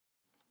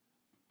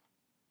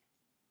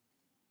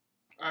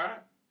All right.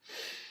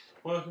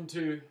 Welcome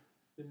to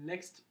the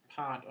next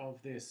part of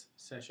this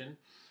session.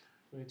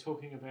 We're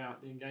talking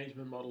about the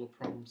engagement model of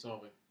problem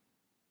solving.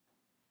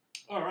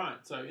 All right.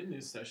 So in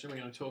this session, we're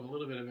going to talk a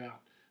little bit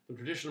about the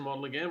traditional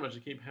model again, which I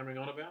keep hammering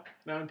on about.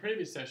 Now, in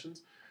previous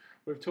sessions,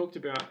 we've talked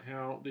about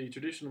how the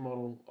traditional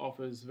model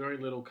offers very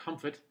little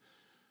comfort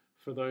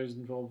for those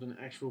involved in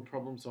actual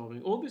problem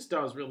solving. All this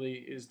does really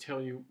is tell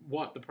you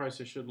what the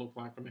process should look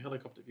like from a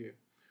helicopter view.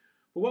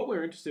 But what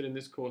we're interested in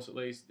this course, at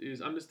least,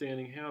 is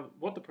understanding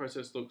what the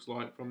process looks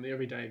like from the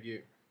everyday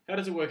view. How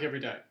does it work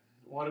every day?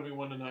 Why do we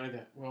want to know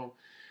that? Well,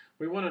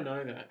 we want to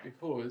know that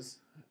because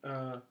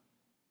how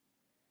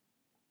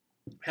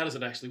does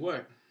it actually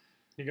work?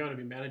 You're going to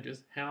be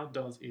managers. How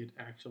does it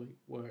actually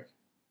work?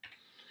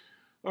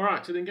 All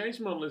right, so the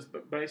engagement model is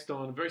based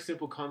on a very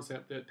simple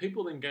concept that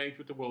people engage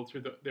with the world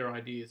through their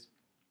ideas,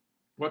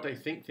 what they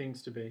think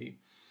things to be,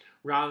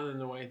 rather than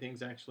the way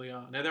things actually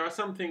are. Now, there are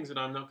some things that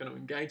I'm not going to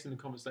engage in the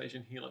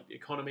conversation here, like the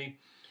economy,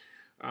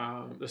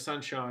 the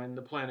sunshine,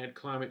 the planet,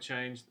 climate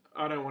change.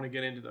 I don't want to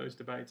get into those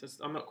debates.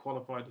 I'm not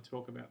qualified to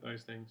talk about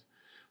those things.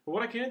 But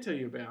what I can tell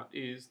you about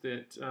is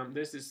that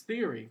there's this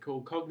theory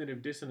called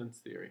cognitive dissonance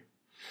theory.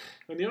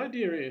 And the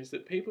idea is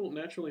that people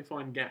naturally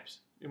find gaps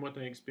in what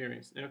they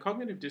experience. Now,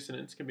 cognitive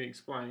dissonance can be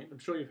explained, I'm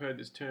sure you've heard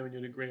this term in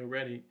your degree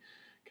already,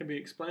 can be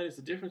explained as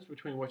the difference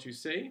between what you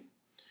see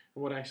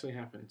and what actually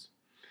happens.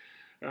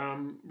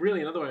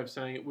 Really, another way of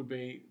saying it would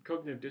be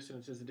cognitive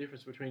dissonance is the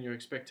difference between your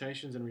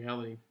expectations and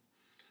reality.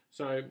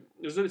 So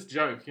there's this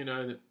joke,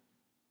 that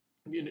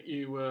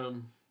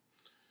you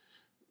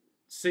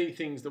see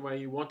things the way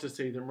you want to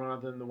see them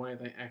rather than the way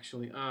they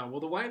actually are.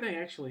 Well, the way they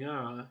actually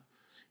are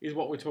is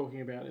what we're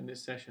talking about in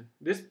this session.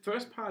 This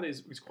first part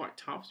is quite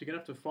tough, so you're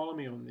going to have to follow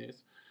me on this.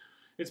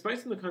 It's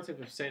based on the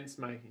concept of sense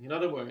making. In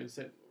other words,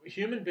 that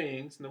human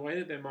beings and the way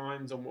that their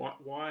minds are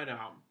wired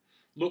up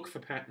look for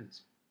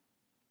patterns.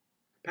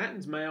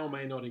 Patterns may or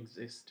may not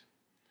exist.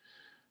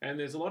 And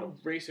there's a lot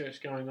of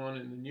research going on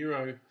in the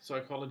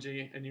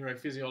neuropsychology and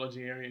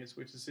neurophysiology areas,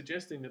 which is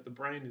suggesting that the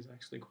brain is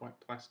actually quite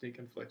plastic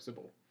and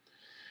flexible.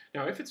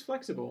 Now, if it's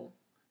flexible,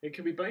 it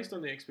can be based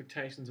on the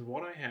expectations of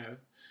what I have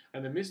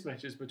and the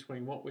mismatches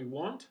between what we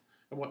want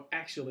and what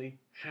actually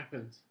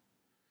happens.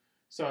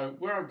 So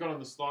where I've got on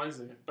the slides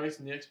there, based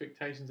on the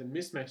expectations and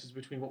mismatches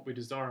between what we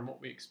desire and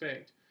what we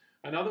expect,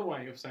 another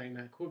way of saying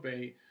that could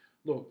be,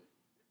 look,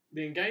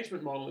 the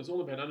engagement model is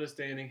all about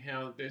understanding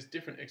how there's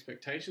different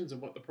expectations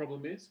of what the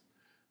problem is.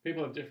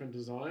 People have different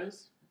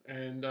desires,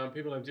 and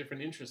people have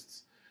different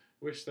interests,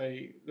 which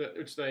they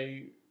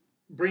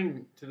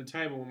bring to the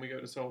table when we go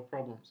to solve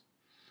problems.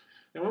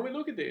 Now, when we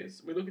look at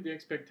this, we look at the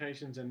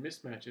expectations and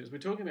mismatches. We're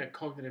talking about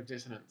cognitive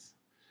dissonance.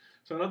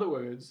 So, in other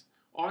words,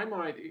 I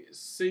might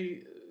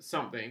see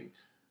something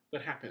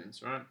that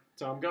happens, right?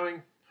 So I'm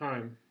going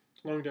home,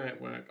 long day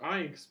at work. I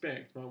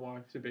expect my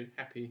wife to be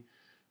happy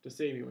to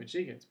see me when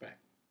she gets back.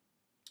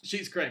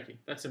 She's cranky.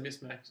 That's a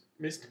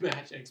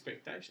mismatch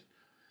expectation.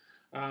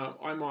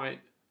 I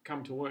might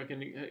come to work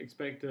and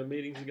expect the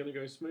meetings are going to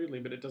go smoothly,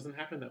 but it doesn't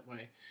happen that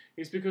way.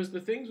 It's because the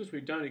things which we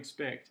don't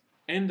expect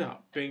end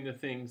up being the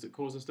things that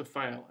cause us to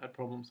fail at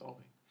problem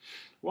solving.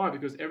 Why?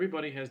 Because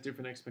everybody has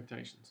different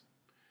expectations.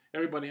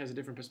 Everybody has a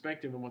different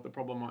perspective on what the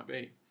problem might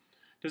be.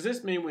 Does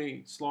this mean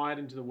we slide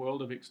into the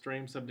world of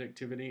extreme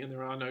subjectivity and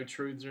there are no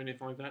truths or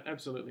anything like that?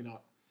 Absolutely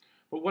not.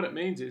 But what it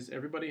means is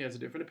everybody has a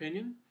different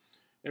opinion.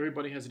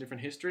 Everybody has a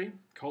different history,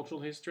 cultural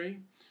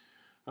history.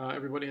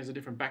 Everybody has a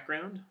different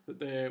background that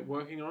they're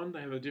working on.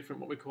 They have a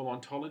different, what we call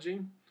ontology,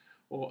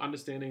 or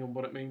understanding of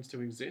what it means to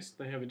exist.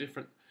 They have a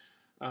different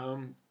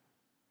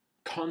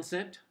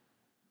concept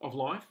of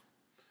life.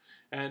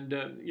 And,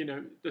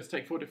 let's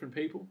take 4 different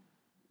people.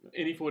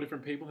 Any 4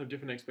 different people have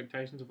different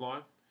expectations of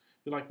life.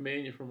 If you're like me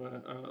and you're from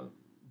a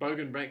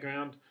Bogan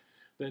background,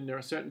 then there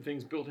are certain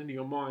things built into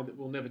your mind that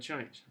will never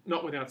change,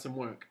 not without some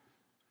work.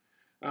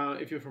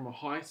 If you're from a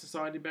high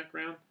society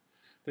background,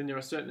 then there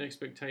are certain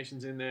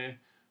expectations in there,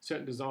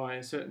 certain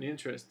desires, certain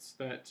interests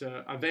that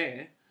are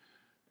there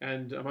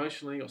and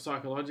emotionally or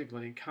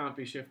psychologically can't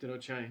be shifted or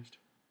changed.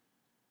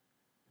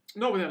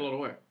 Not without a lot of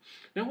work.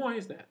 Now, why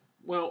is that?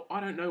 Well, I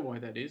don't know why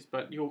that is,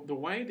 but the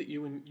way that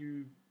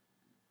you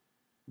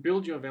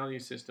build your value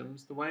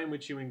systems, the way in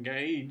which you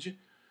engage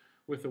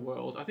with the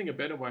world, I think a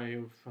better way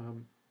of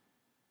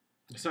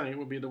saying it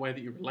would be the way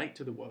that you relate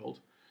to the world,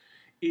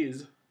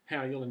 is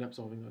how you'll end up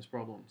solving those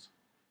problems.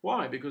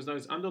 Why? Because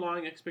those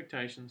underlying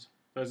expectations,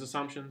 those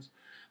assumptions,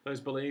 those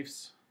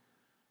beliefs,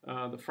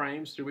 the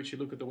frames through which you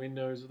look at the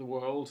windows of the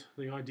world,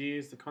 the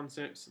ideas, the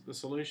concepts, the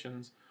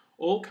solutions,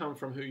 all come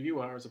from who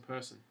you are as a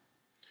person.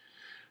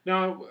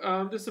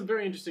 Now, there's some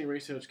very interesting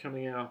research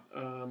coming out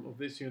of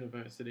this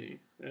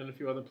university and a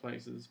few other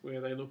places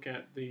where they look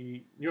at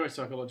the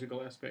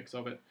neuropsychological aspects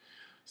of it,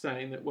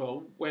 saying that,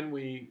 well, when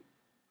we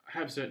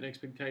have certain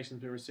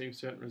expectations, we receive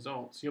certain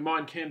results. Your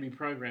mind can be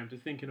programmed to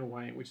think in a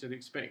way in which it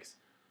expects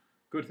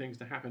good things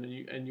to happen,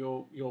 and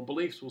your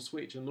beliefs will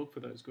switch and look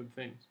for those good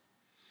things.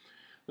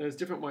 There's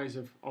different ways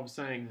of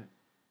saying that.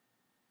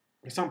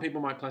 Some people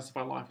might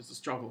classify life as a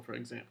struggle, for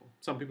example.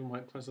 Some people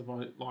might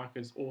classify life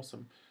as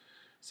awesome.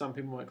 Some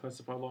people might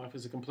classify life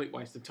as a complete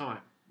waste of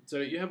time. So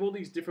you have all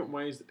these different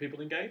ways that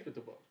people engage with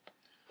the world.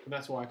 And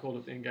that's why I called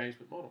it the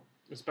engagement model.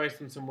 It's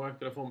based on some work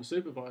that a former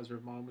supervisor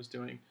of mine was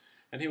doing,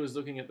 and he was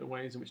looking at the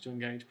ways in which to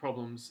engage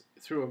problems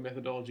through a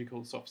methodology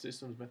called soft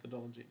systems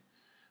methodology.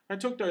 I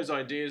took those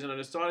ideas and I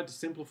decided to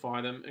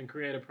simplify them and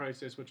create a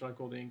process which I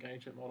call the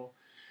engagement model.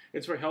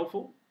 It's very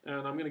helpful,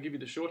 and I'm going to give you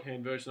the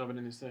shorthand version of it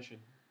in this session.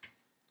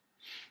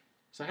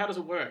 So how does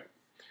it work?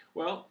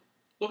 Well,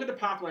 look at the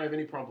pathway of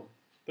any problem.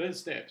 There's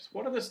steps.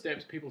 What are the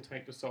steps people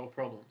take to solve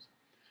problems?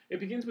 It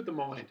begins with the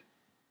mind.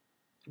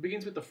 It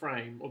begins with the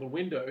frame, or the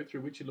window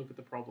through which you look at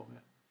the problem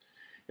at.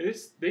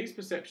 These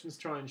perceptions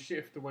try and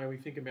shift the way we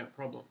think about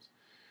problems.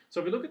 So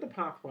if we look at the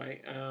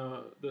pathway,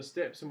 the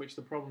steps in which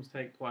the problems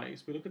take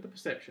place, we look at the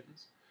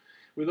perceptions,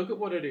 we look at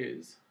what it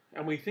is,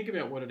 and we think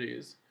about what it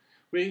is,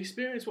 we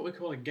experience what we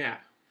call a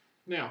gap.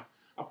 Now,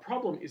 a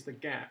problem is the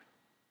gap,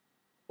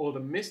 or the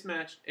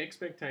mismatched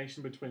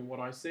expectation between what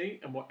I see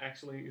and what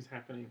actually is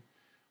happening.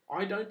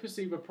 I don't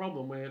perceive a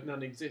problem where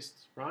none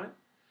exists, right?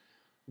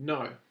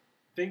 No.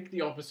 Think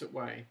the opposite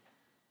way.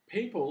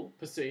 People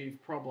perceive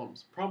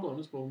problems.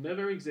 Problems will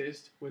never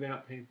exist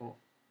without people.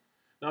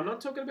 Now, I'm not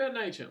talking about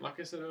nature, like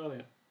I said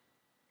earlier.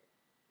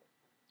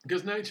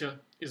 Because nature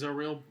is a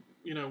real,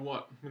 you know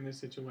what, in this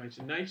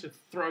situation. Nature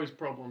throws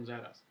problems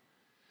at us.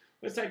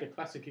 Let's take a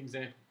classic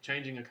example,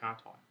 changing a car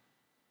tire.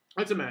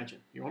 Let's imagine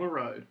you're on a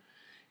road,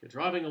 you're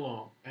driving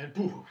along, and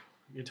poof,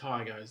 your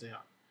tire goes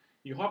out.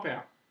 You hop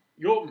out.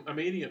 Your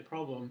immediate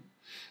problem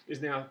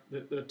is now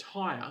that the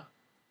tire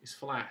is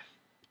flat.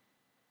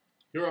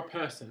 You're a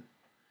person.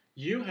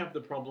 You have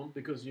the problem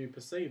because you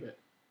perceive it,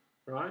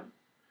 right?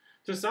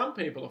 To some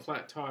people, a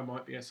flat tire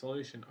might be a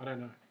solution. I don't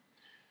know.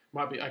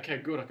 Might be, okay,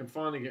 good, I can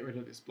finally get rid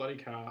of this bloody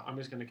car. I'm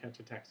just going to catch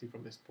a taxi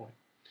from this point.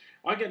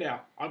 I get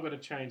out. I've got to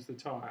change the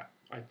tire.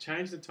 I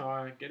change the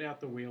tire, get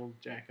out the wheel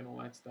jack and all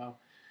that stuff,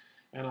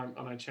 and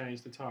I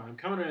change the tire. I'm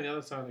coming around the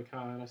other side of the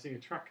car, and I see a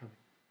truck coming.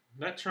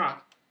 That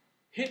truck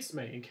hits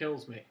me and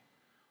kills me.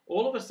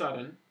 All of a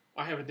sudden,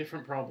 I have a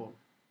different problem,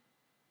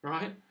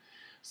 right?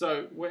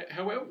 So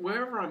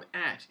wherever I'm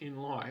at in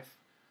life,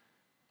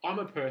 I'm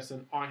a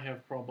person, I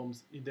have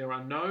problems. There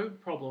are no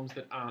problems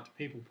that aren't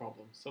people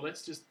problems. So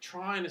let's just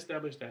try and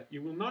establish that.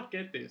 You will not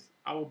get this.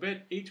 I will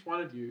bet each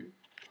one of you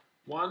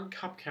one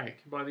cupcake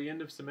by the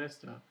end of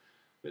semester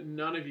that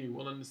none of you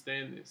will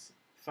understand this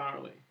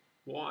thoroughly.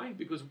 Why?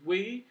 Because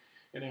we,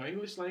 in our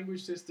English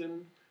language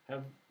system,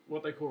 have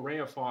what they call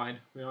reified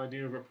the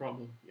idea of a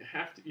problem. You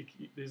have to.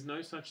 There's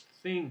no such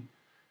thing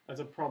as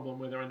a problem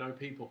where there are no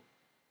people.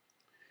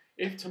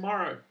 If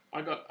tomorrow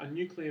I got a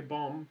nuclear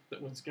bomb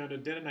that was going to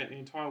detonate the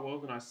entire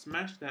world and I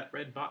smashed that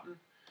red button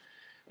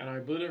and I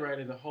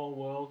obliterated the whole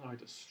world, I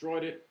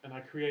destroyed it and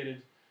I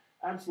created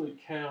absolute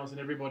chaos and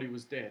everybody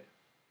was dead,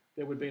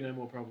 there would be no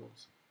more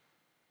problems.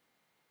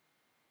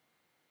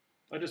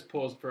 I just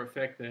paused for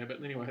effect there,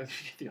 but anyway, you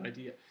get the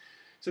idea.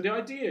 So the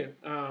idea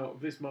of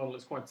this model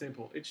is quite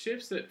simple. It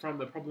shifts it from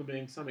the problem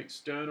being some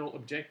external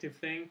objective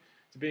thing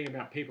to being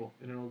about people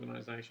in an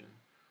organization.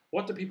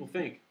 What do people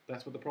think?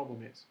 That's what the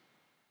problem is.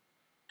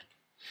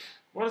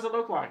 What does it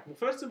look like? Well,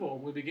 first of all,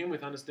 we begin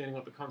with understanding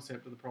what the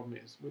concept of the problem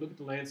is. We look at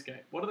the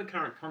landscape. What are the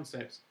current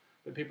concepts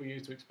that people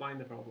use to explain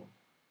the problem?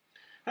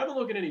 Have a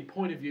look at any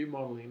point of view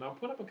modeling. I'll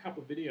put up a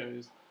couple of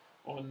videos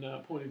on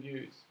point of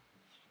views.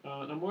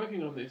 And I'm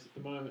working on this at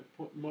the moment,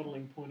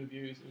 modeling point of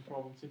views in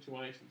problem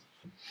situations.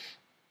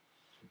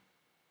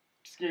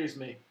 Excuse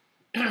me.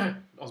 I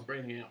was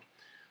breathing out.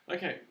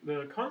 Okay,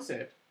 the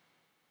concept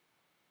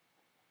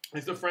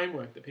is the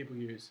framework that people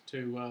use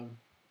to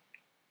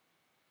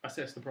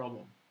assess the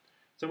problem.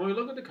 So when we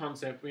look at the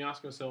concept, we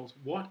ask ourselves,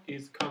 what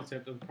is the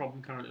concept of the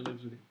problem currently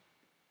lives within?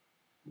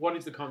 What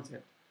is the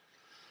concept?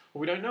 Well,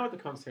 we don't know what the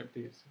concept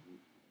is.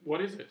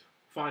 What is it?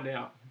 Find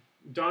out.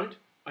 Don't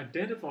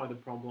identify the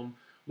problem.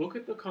 Look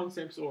at the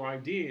concepts or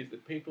ideas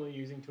that people are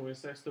using to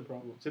assess the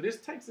problem. So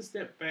this takes a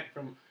step back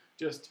from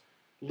just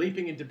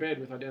leaping into bed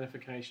with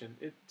identification.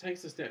 It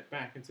takes a step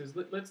back and says,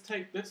 let's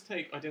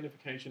take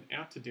identification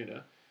out to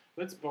dinner.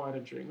 Let's buy it a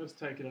drink. Let's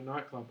take it to a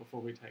nightclub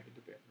before we take it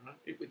to bed.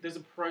 Right? There's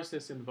a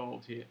process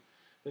involved here.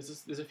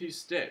 There's a few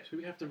steps.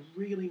 We have to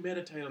really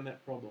meditate on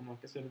that problem, like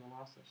I said in the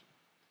last session.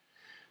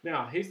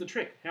 Now, here's the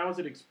trick. How is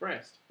it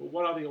expressed? Well,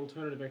 what are the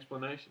alternative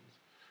explanations?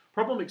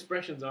 Problem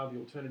expressions are the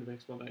alternative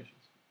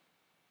explanations.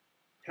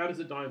 How does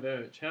it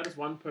diverge? How does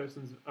one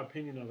person's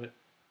opinion of it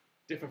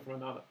differ from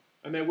another?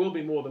 And there will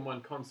be more than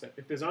one concept.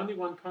 If there's only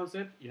one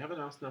concept, you haven't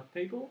asked enough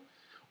people,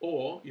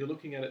 or you're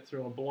looking at it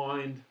through a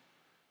blind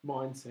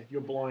mindset.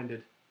 You're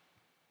blinded.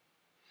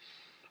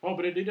 Oh,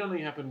 but it did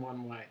only happen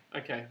one way.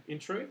 Okay, in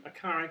truth, a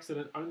car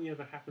accident only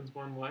ever happens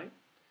one way.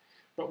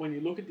 But when you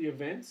look at the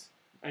events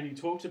and you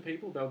talk to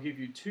people, they'll give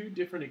you two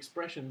different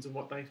expressions of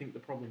what they think the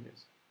problem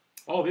is.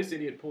 Oh, this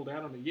idiot pulled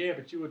out on me. Yeah,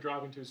 but you were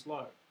driving too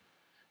slow.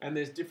 And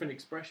there's different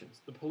expressions.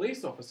 The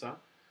police officer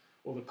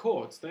or the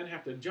courts then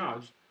have to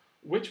judge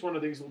which one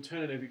of these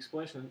alternative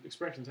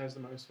expressions has the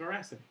most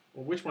veracity,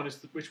 or which one is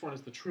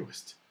the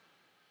truest.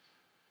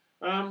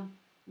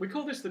 We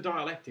call this the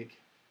dialectic.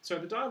 So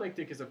the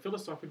dialectic is a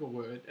philosophical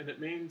word, and it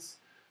means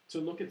to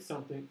look at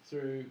something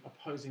through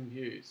opposing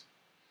views.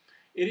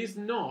 It is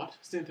not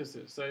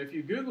synthesis. So if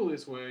you Google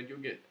this word, you'll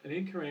get an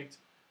incorrect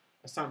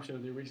assumption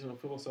of the original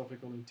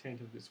philosophical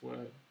intent of this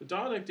word. The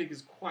dialectic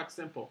is quite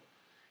simple.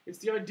 It's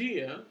the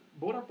idea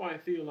brought up by a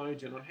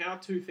theologian on how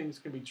two things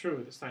can be true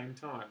at the same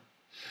time.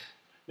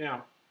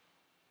 Now,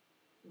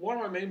 what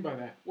do I mean by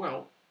that?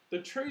 Well, the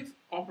truth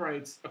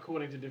operates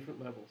according to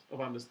different levels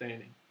of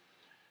understanding.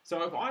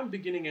 So if I'm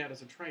beginning out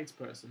as a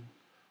tradesperson,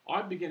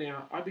 I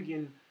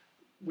begin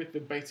with the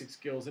basic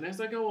skills, and as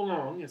I go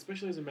along,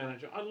 especially as a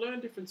manager, I learn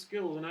different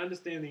skills and I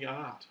understand the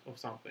art of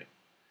something.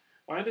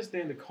 I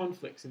understand the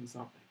conflicts in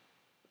something.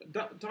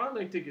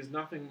 Dialectic is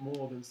nothing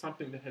more than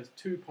something that has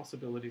two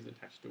possibilities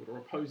attached to it, or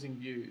opposing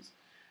views,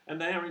 and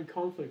they are in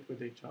conflict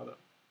with each other.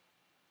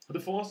 The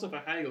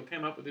philosopher Hegel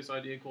came up with this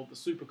idea called the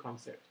super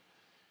concept.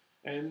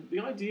 And the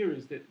idea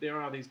is that there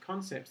are these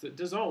concepts that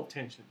dissolve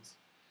tensions.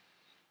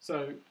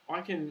 So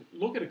I can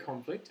look at a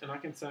conflict and I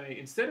can say,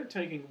 instead of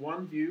taking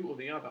one view or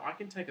the other, I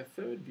can take a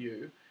third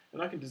view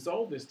and I can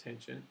dissolve this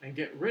tension and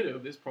get rid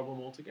of this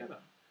problem altogether.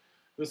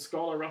 The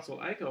scholar Russell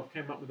Ackoff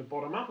came up with a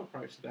bottom-up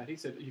approach to that. He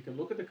said that you can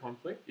look at the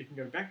conflict, you can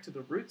go back to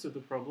the roots of the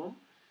problem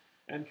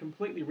and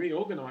completely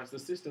reorganize the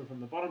system from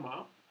the bottom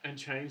up and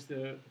change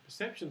the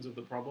perceptions of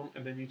the problem,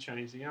 and then you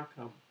change the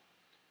outcome.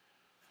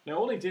 Now,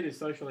 all he did is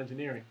social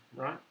engineering,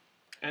 right?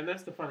 And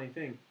that's the funny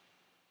thing.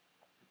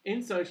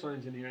 In social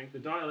engineering, the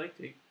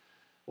dialectic,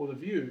 or the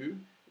view,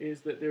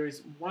 is that there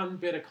is one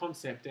better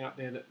concept out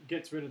there that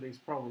gets rid of these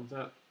problems.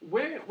 Now,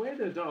 where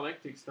the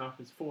dialectic stuff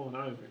has fallen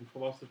over in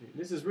philosophy,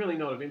 and this is really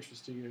not of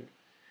interest to you,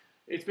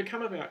 it's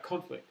become about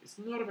conflict. It's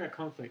not about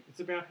conflict. It's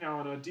about how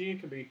an idea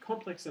can be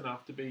complex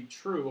enough to be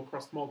true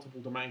across multiple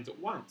domains at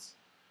once.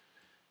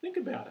 Think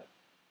about it.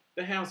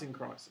 The housing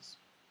crisis,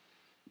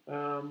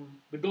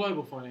 the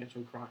global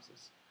financial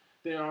crisis.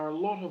 There are a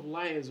lot of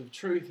layers of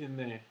truth in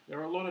there. There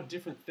are a lot of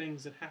different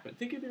things that happen.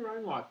 Think of your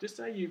own life. Just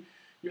say you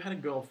had a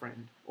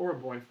girlfriend or a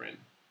boyfriend,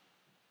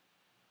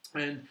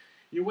 and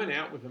you went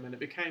out with them and it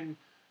became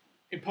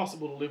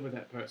impossible to live with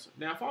that person.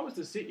 Now, if I was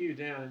to sit you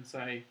down and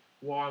say,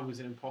 why was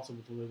it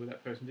impossible to live with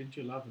that person? Didn't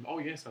you love them? Oh,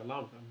 yes, I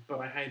loved them, but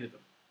I hated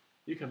them.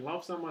 You can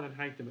love someone and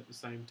hate them at the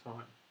same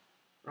time,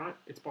 right?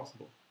 It's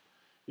possible.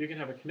 You can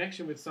have a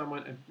connection with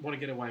someone and want to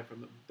get away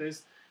from them.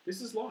 This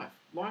is life.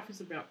 Life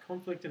is about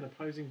conflict and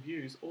opposing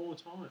views all the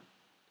time.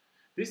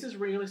 This is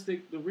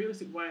realistic, the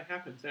realistic way it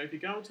happens. Now, if you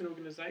go into an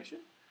organization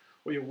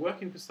or you're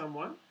working for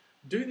someone,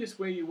 do this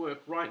where you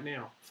work right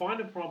now.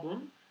 Find a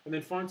problem and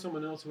then find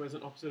someone else who has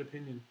an opposite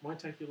opinion. Won't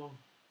take you long.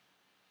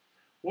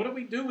 What do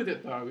we do with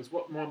it, though, is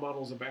what my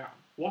model's about.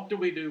 What do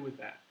we do with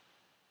that?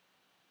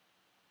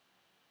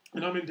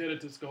 And I'm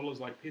indebted to scholars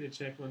like Peter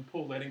Checkland,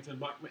 Paul Eddington,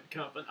 Mike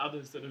Metcalf, and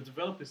others that have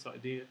developed this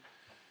idea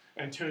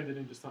and turned it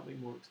into something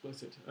more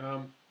explicit.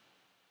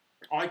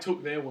 I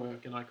took their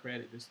work and I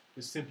created this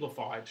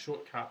simplified,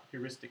 shortcut,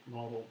 heuristic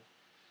model.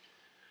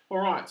 All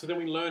right, so then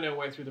we learn our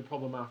way through the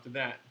problem after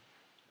that.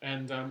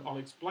 And I'll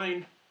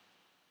explain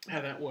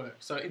how that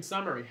works. So in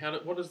summary,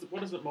 what does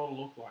the model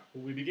look like?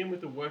 Well, we begin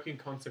with the working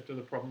concept of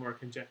the problem or a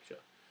conjecture.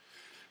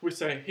 We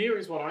say, here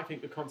is what I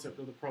think the concept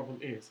of the problem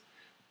is.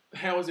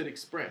 How is it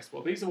expressed?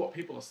 Well, these are what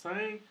people are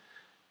saying.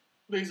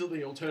 These are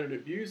the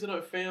alternative views that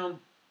I've found.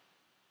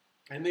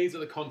 And these are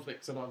the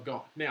conflicts that I've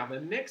got. Now, the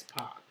next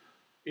part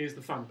is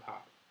the fun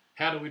part.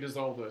 How do we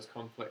dissolve those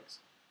conflicts?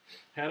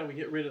 How do we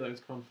get rid of those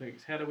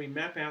conflicts? How do we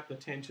map out the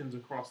tensions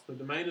across the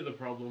domain of the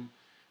problem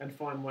and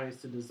find ways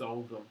to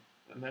dissolve them?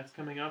 And that's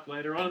coming up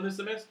later on in the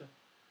semester.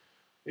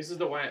 This is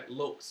the way it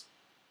looks.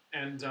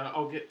 And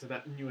I'll get to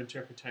that in new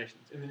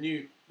interpretations.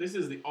 This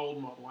is the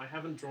old model. I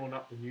haven't drawn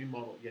up the new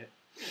model yet.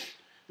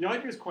 The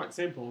idea is quite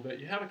simple, that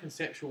you have a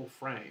conceptual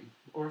frame,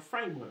 or a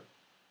framework,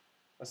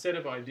 a set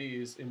of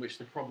ideas in which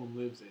the problem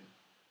lives in.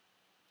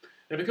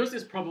 Now, because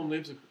this problem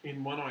lives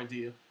in one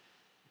idea,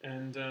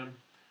 and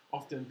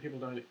often people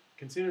don't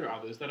consider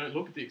others, they don't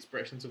look at the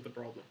expressions of the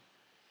problem.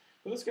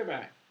 But let's go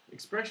back.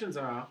 Expressions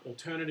are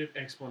alternative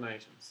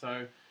explanations.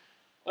 So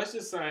let's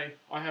just say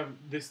I have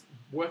this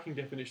working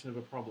definition of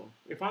a problem.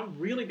 If I'm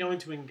really going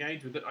to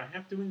engage with it, I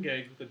have to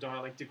engage with the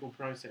dialectical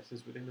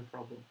processes within the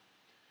problem.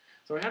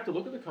 So I have to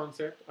look at the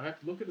concept, I have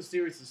to look at the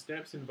series of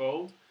steps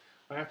involved,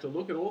 I have to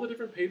look at all the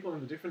different people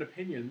and the different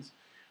opinions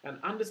and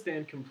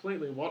understand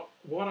completely what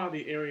are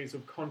the areas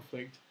of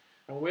conflict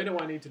and where do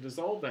I need to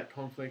dissolve that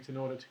conflict in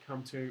order to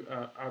come to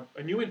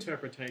a new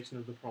interpretation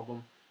of the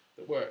problem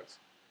that works.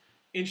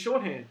 In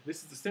shorthand,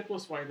 this is the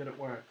simplest way that it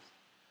works.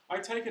 I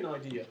take an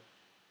idea,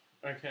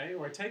 okay,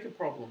 or I take a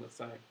problem, let's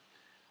say.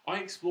 I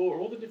explore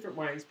all the different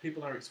ways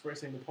people are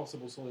expressing the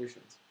possible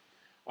solutions.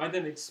 I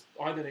then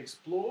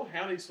explore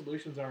how these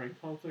solutions are in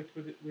conflict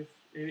with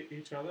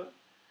each other,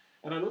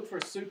 and I look for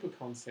a super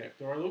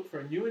concept, or I look for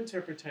a new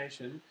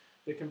interpretation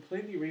that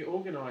completely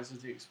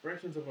reorganizes the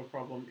expressions of a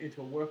problem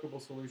into a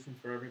workable solution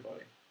for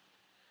everybody.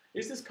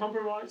 Is this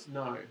compromise?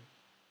 No.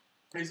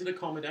 Is it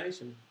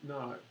accommodation?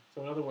 No.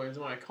 So in other words,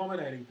 am I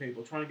accommodating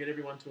people, trying to get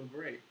everyone to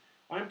agree?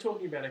 I'm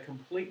talking about a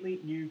completely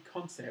new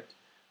concept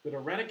that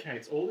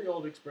eradicates all the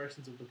old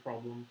expressions of the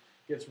problem,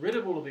 gets rid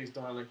of all of these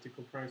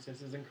dialectical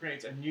processes, and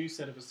creates a new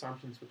set of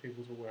assumptions for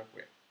people to work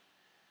with.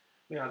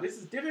 Now, this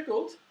is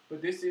difficult,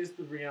 but this is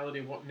the reality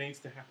of what needs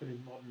to happen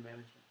in modern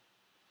management.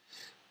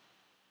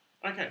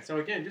 Okay, so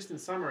again, just in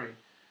summary,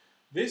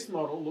 this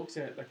model looks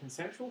at the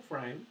conceptual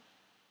frame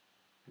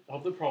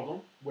of the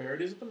problem, where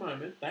it is at the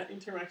moment, that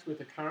interacts with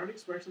the current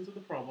expressions of the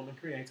problem and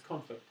creates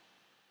conflict.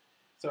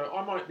 So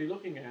I might be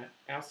looking at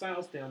our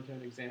sales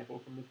downturn example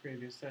from the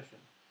previous session.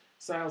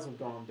 Sales have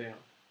gone down.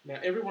 Now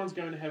everyone's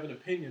going to have an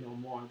opinion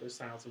on why those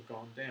sales have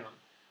gone down.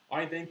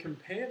 I then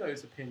compare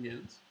those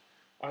opinions,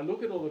 I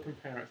look at all the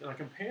comparisons, I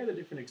compare the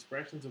different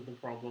expressions of the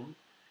problem,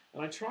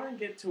 and I try and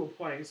get to a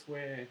place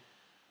where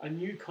a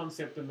new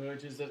concept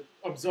emerges that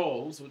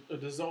absolves or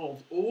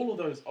dissolves all of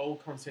those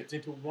old concepts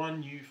into one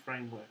new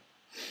framework.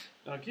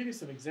 And I'll give you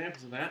some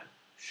examples of that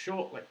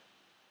shortly.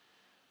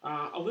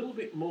 A little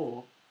bit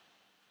more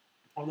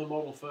on the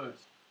model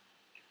first.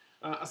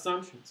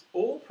 Assumptions.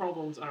 All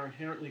problems are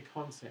inherently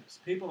concepts.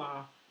 People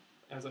are,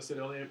 as I said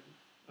earlier,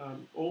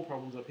 all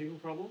problems are people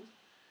problems.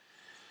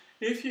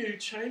 If you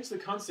change the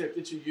concept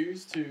that you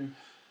use to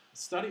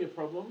study a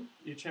problem,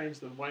 you change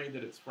the way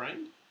that it's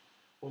framed,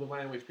 or the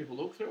way in which people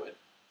look through it,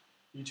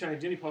 you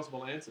change any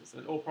possible answers,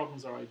 and all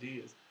problems are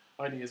ideas.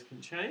 Ideas can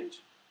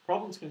change.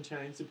 Problems can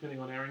change depending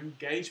on our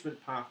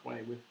engagement pathway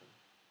with them.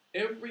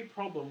 Every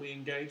problem we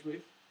engage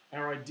with,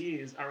 our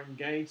ideas are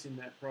engaged in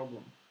that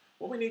problem.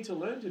 What we need to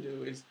learn to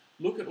do is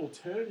look at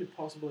alternative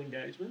possible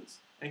engagements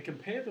and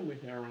compare them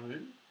with our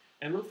own,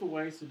 and look for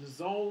ways to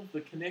dissolve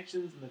the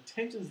connections and the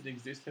tensions that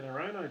exist in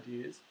our own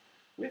ideas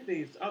with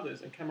these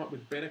others and come up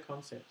with better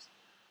concepts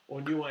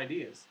or new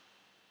ideas.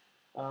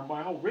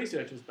 My whole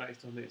research is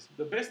based on this.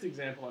 The best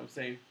example I've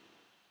seen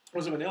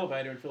was of an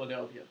elevator in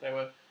Philadelphia.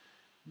 They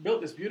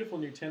built this beautiful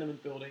new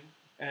tenement building,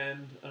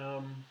 and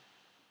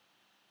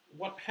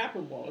what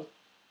happened was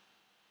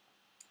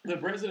the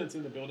residents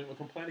in the building were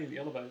complaining the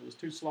elevator was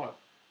too slow.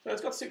 So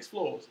it's got 6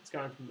 floors. It's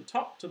going from the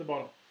top to the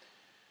bottom.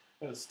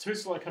 And it's too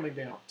slow coming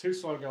down, too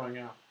slow going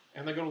up.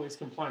 And they got all these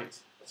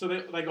complaints. So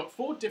they got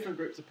 4 different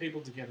groups of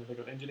people together. They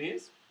got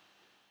engineers,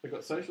 they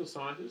got social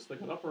scientists, they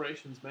got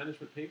operations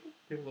management people,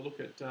 people that look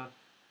at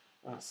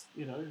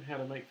how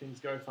to make things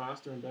go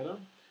faster and better,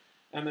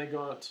 and they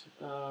got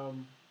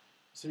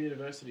some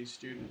university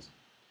students.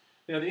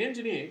 Now the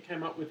engineer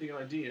came up with the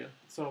idea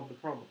to solve the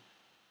problem.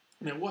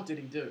 Now what did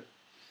he do?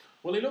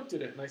 Well, he looked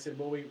at it and they said,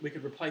 well, we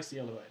could replace the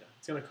elevator.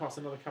 It's going to cost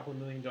another couple of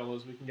 $1 million.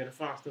 We can get a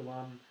faster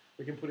one.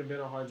 We can put in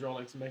better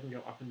hydraulics and make them go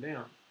up and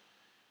down.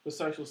 The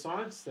social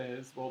science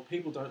says, well,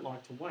 people don't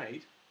like to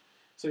wait,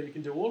 so you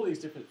can do all these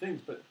different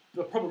things, but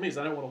the problem is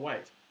they don't want to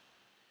wait.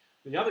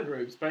 The other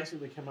groups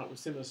basically come up with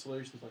similar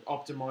solutions like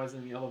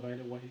optimizing the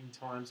elevator waiting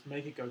times,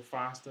 make it go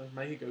faster,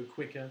 make it go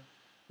quicker,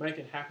 make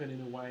it happen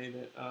in a way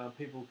that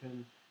people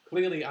can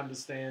clearly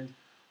understand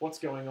what's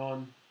going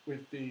on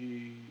with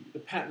the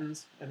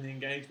patterns and the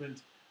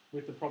engagement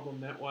with the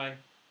problem that way,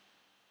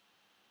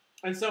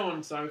 and so on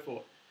and so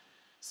forth.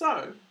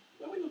 So,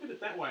 when we look at it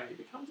that way, it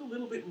becomes a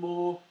little bit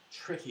more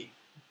tricky.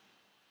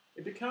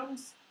 It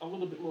becomes a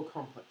little bit more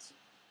complex.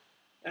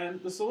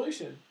 And the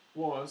solution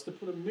was to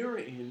put a mirror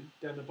in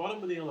down the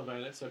bottom of the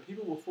elevator so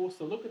people were forced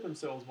to look at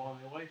themselves while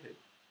they waited.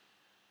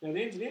 Now,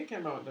 the engineer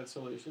came up with that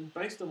solution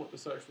based on what the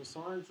social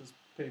sciences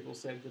people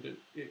said, that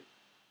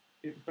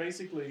it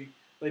basically,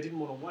 they didn't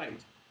want to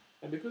wait.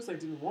 And because they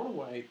didn't want to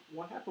wait,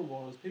 what happened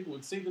was people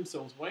would see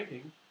themselves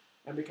waiting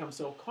and become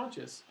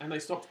self-conscious, and they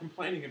stopped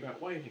complaining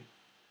about waiting.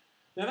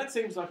 Now that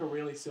seems like a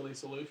really silly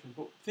solution,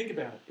 but think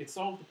about it. It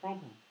solved the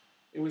problem.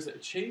 It was a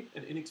cheap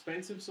and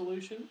inexpensive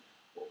solution.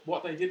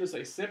 What they did is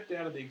they stepped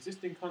out of the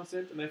existing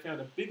concept and they found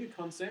a bigger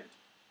concept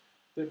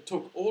that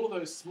took all of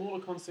those smaller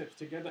concepts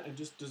together and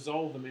just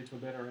dissolved them into a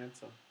better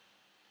answer.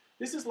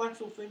 This is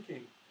lateral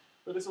thinking,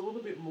 but it's a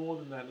little bit more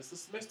than that. As the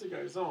semester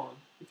goes on,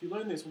 if you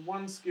learn this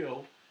one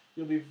skill,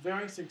 you'll be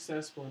very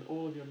successful in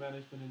all of your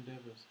management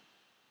endeavors.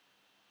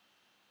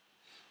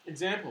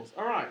 Examples.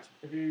 All right,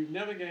 if you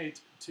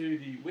navigate to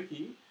the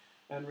wiki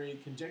and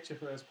read Conjecture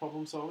First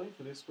Problem Solving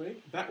for this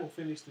week, that will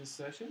finish this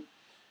session.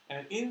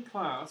 And in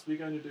class, we're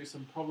going to do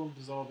some problem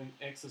dissolving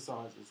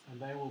exercises, and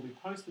they will be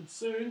posted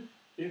soon,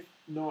 if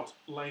not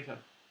later.